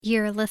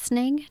You're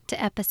listening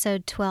to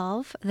episode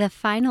 12, the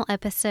final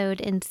episode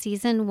in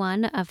season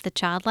 1 of the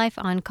Child Life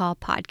On Call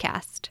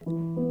podcast.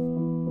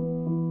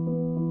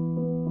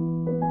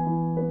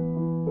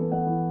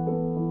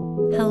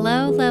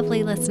 Hello,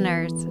 lovely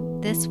listeners.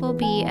 This will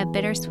be a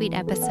bittersweet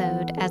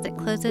episode as it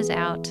closes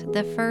out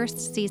the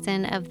first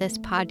season of this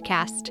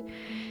podcast.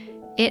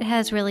 It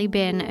has really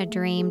been a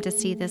dream to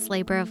see this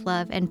labor of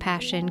love and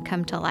passion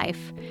come to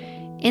life.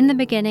 In the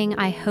beginning,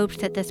 I hoped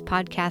that this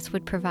podcast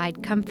would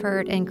provide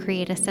comfort and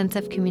create a sense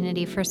of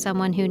community for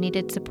someone who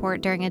needed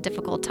support during a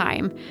difficult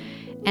time.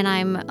 And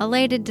I'm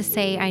elated to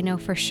say I know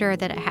for sure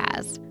that it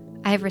has.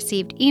 I have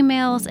received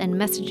emails and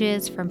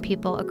messages from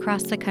people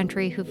across the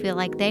country who feel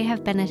like they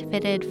have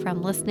benefited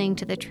from listening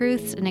to the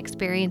truths and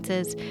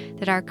experiences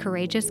that our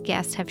courageous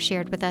guests have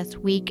shared with us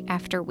week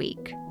after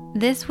week.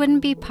 This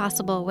wouldn't be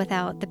possible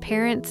without the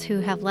parents who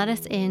have let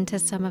us into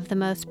some of the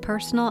most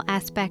personal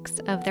aspects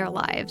of their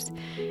lives,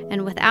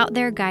 and without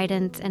their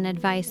guidance and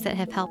advice that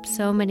have helped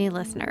so many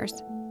listeners.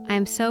 I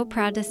am so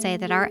proud to say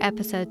that our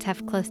episodes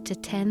have close to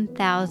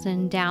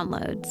 10,000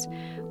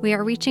 downloads. We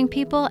are reaching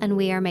people and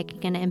we are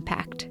making an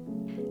impact.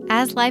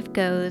 As life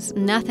goes,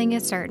 nothing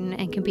is certain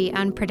and can be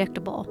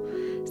unpredictable.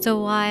 So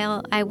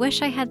while I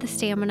wish I had the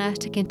stamina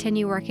to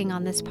continue working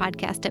on this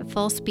podcast at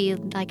full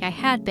speed like I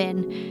had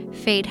been,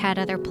 fate had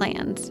other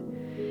plans.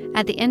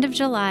 At the end of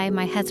July,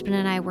 my husband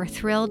and I were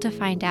thrilled to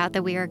find out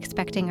that we were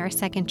expecting our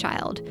second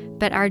child,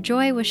 but our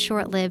joy was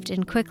short-lived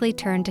and quickly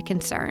turned to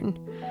concern.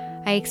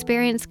 I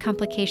experienced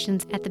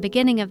complications at the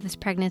beginning of this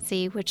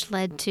pregnancy, which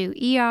led to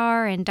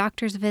ER and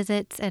doctor's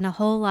visits and a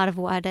whole lot of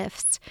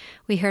what-ifs.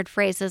 We heard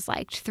phrases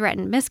like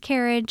threatened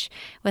miscarriage,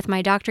 with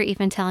my doctor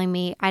even telling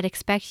me I'd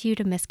expect you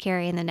to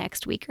miscarry in the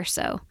next week or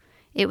so.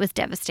 It was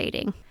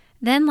devastating.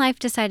 Then life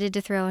decided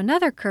to throw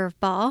another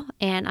curveball,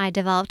 and I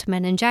developed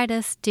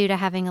meningitis due to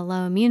having a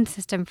low immune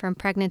system from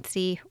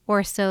pregnancy,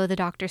 or so the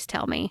doctors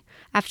tell me.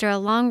 After a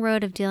long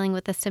road of dealing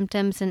with the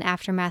symptoms and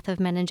aftermath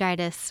of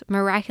meningitis,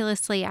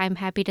 miraculously, I'm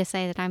happy to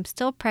say that I'm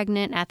still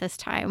pregnant at this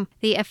time.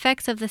 The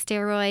effects of the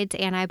steroids,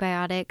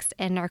 antibiotics,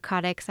 and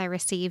narcotics I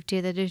received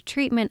due to the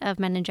treatment of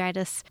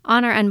meningitis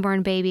on our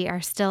unborn baby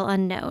are still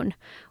unknown.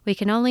 We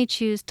can only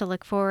choose to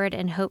look forward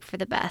and hope for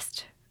the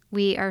best.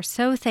 We are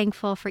so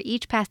thankful for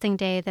each passing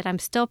day that I'm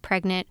still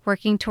pregnant,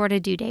 working toward a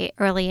due date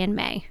early in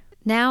May.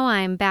 Now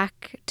I'm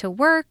back to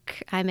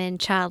work, I'm in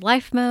child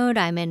life mode,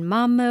 I'm in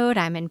mom mode,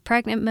 I'm in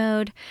pregnant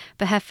mode,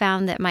 but have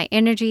found that my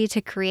energy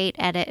to create,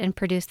 edit, and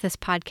produce this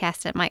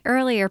podcast at my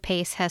earlier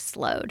pace has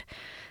slowed.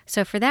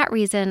 So for that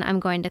reason, I'm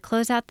going to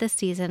close out this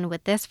season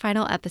with this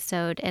final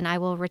episode, and I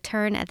will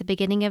return at the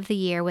beginning of the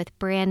year with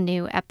brand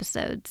new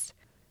episodes.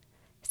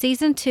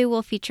 Season 2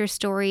 will feature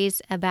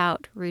stories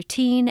about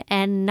routine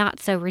and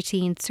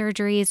not-so-routine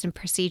surgeries and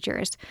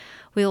procedures.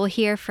 We will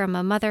hear from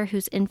a mother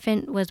whose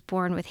infant was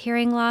born with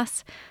hearing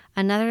loss,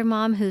 another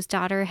mom whose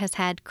daughter has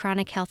had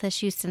chronic health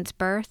issues since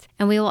birth,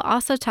 and we will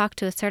also talk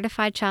to a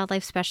certified child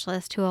life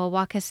specialist who will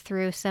walk us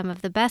through some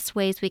of the best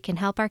ways we can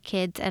help our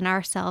kids and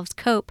ourselves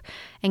cope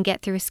and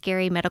get through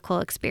scary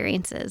medical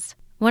experiences.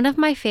 One of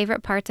my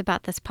favorite parts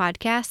about this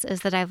podcast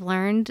is that I've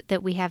learned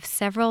that we have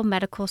several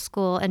medical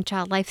school and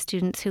child life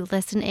students who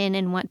listen in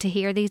and want to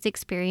hear these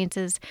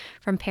experiences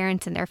from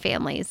parents and their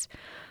families.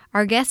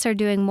 Our guests are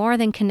doing more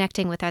than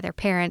connecting with other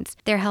parents.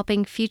 They're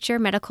helping future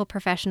medical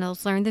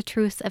professionals learn the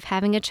truths of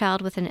having a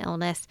child with an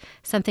illness,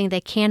 something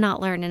they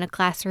cannot learn in a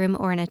classroom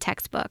or in a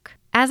textbook.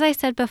 As I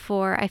said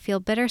before, I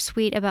feel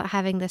bittersweet about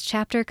having this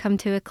chapter come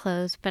to a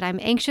close, but I'm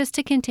anxious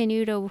to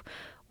continue to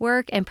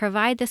work and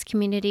provide this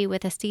community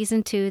with a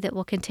season 2 that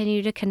will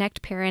continue to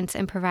connect parents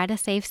and provide a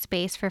safe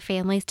space for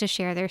families to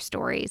share their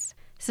stories.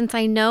 Since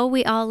I know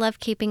we all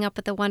love keeping up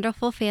with the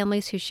wonderful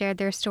families who shared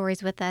their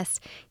stories with us,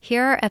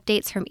 here are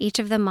updates from each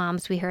of the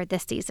moms we heard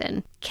this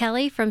season.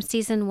 Kelly from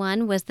season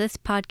 1 was this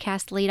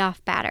podcast leadoff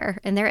batter,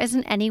 and there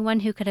isn't anyone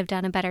who could have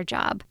done a better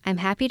job. I'm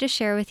happy to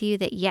share with you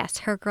that yes,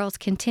 her girls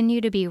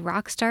continue to be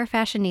rock star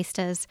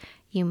fashionistas.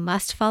 You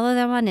must follow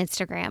them on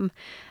Instagram.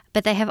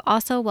 But they have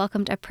also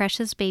welcomed a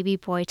precious baby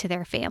boy to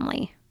their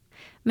family.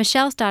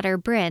 Michelle's daughter,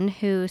 Bryn,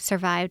 who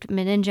survived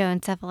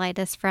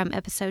meningoencephalitis from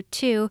episode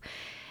 2,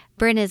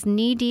 Bryn is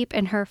knee-deep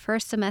in her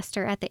first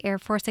semester at the Air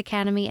Force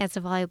Academy as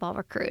a volleyball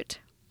recruit.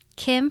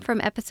 Kim from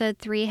episode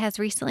 3 has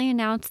recently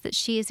announced that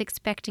she is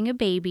expecting a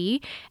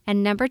baby,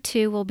 and number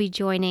 2 will be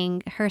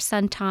joining her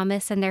son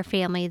Thomas and their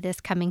family this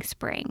coming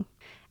spring.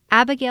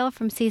 Abigail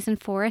from season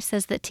 4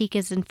 says that Teek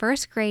is in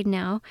first grade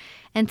now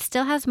and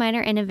still has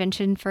minor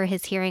intervention for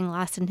his hearing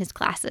loss in his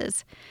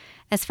classes.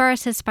 As far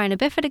as his spina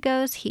bifida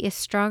goes, he is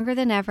stronger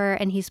than ever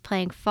and he's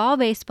playing fall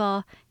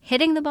baseball,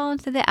 hitting the ball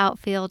into the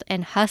outfield,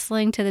 and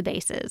hustling to the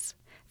bases.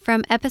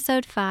 From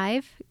episode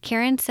 5,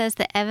 Karen says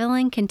that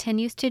Evelyn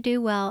continues to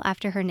do well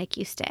after her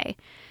NICU stay.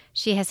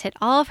 She has hit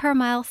all of her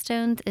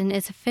milestones and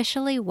is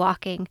officially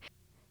walking.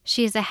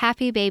 She is a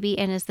happy baby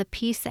and is the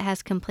piece that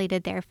has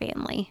completed their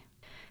family.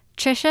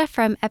 Trisha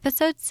from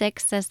episode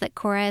 6 says that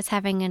Cora is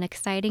having an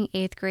exciting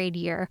 8th grade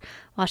year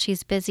while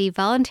she's busy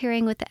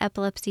volunteering with the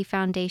Epilepsy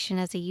Foundation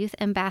as a youth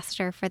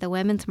ambassador for the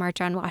Women's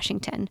March on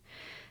Washington.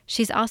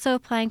 She's also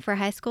applying for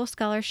high school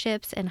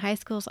scholarships in high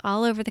schools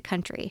all over the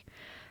country.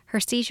 Her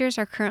seizures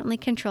are currently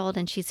controlled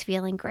and she's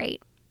feeling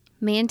great.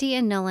 Mandy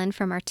and Nolan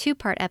from our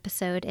 2-part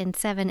episode in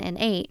 7 and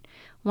 8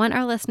 want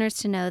our listeners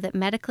to know that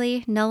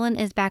medically, Nolan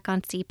is back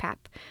on CPAP,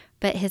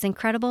 but his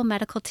incredible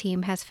medical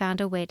team has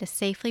found a way to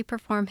safely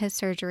perform his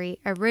surgery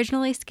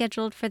originally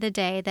scheduled for the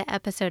day the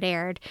episode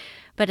aired,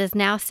 but is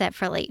now set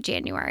for late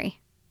January.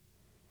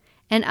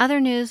 In other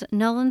news,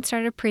 Nolan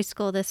started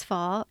preschool this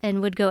fall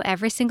and would go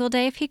every single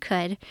day if he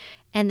could,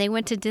 and they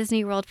went to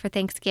Disney World for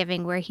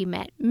Thanksgiving where he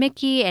met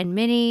Mickey and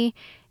Minnie,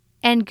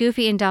 and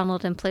Goofy and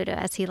Donald and Pluto,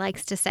 as he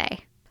likes to say.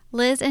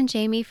 Liz and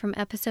Jamie from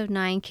episode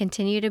 9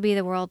 continue to be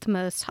the world's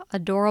most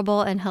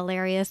adorable and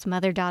hilarious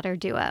mother-daughter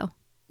duo.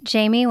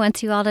 Jamie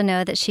wants you all to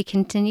know that she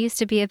continues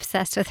to be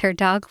obsessed with her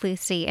dog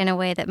Lucy in a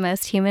way that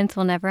most humans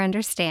will never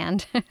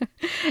understand,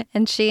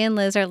 and she and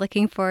Liz are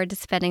looking forward to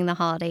spending the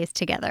holidays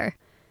together.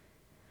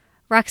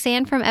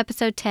 Roxanne from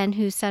episode 10,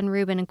 whose son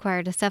Ruben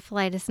acquired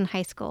encephalitis in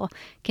high school,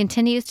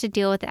 continues to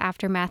deal with the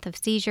aftermath of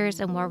seizures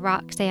and what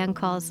Roxanne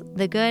calls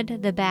the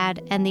good, the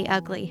bad, and the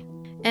ugly.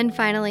 And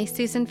finally,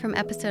 Susan from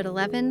episode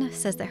 11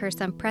 says that her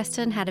son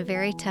Preston had a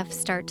very tough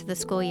start to the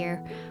school year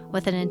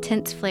with an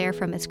intense flare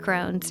from his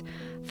Crohn's,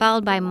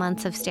 followed by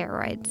months of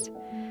steroids.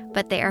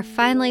 But they are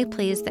finally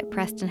pleased that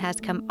Preston has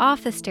come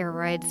off the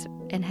steroids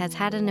and has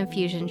had an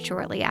infusion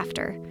shortly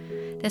after.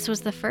 This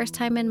was the first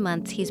time in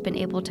months he's been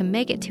able to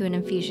make it to an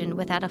infusion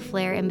without a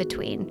flare in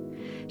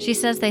between. She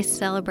says they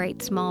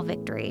celebrate small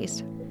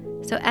victories.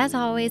 So as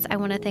always, I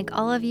want to thank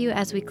all of you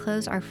as we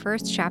close our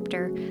first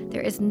chapter.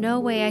 There is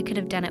no way I could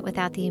have done it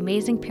without the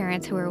amazing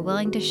parents who are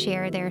willing to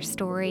share their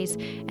stories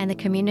and the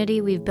community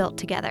we've built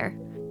together.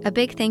 A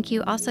big thank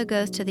you also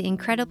goes to the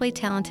incredibly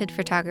talented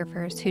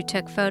photographers who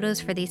took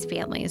photos for these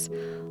families.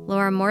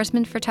 Laura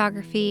Morsman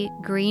Photography,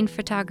 Green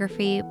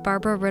Photography,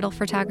 Barbara Riddle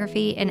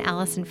Photography, and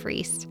Allison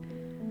Freest.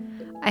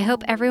 I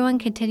hope everyone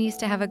continues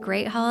to have a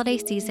great holiday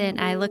season,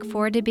 and I look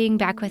forward to being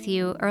back with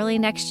you early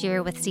next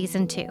year with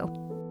Season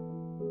 2.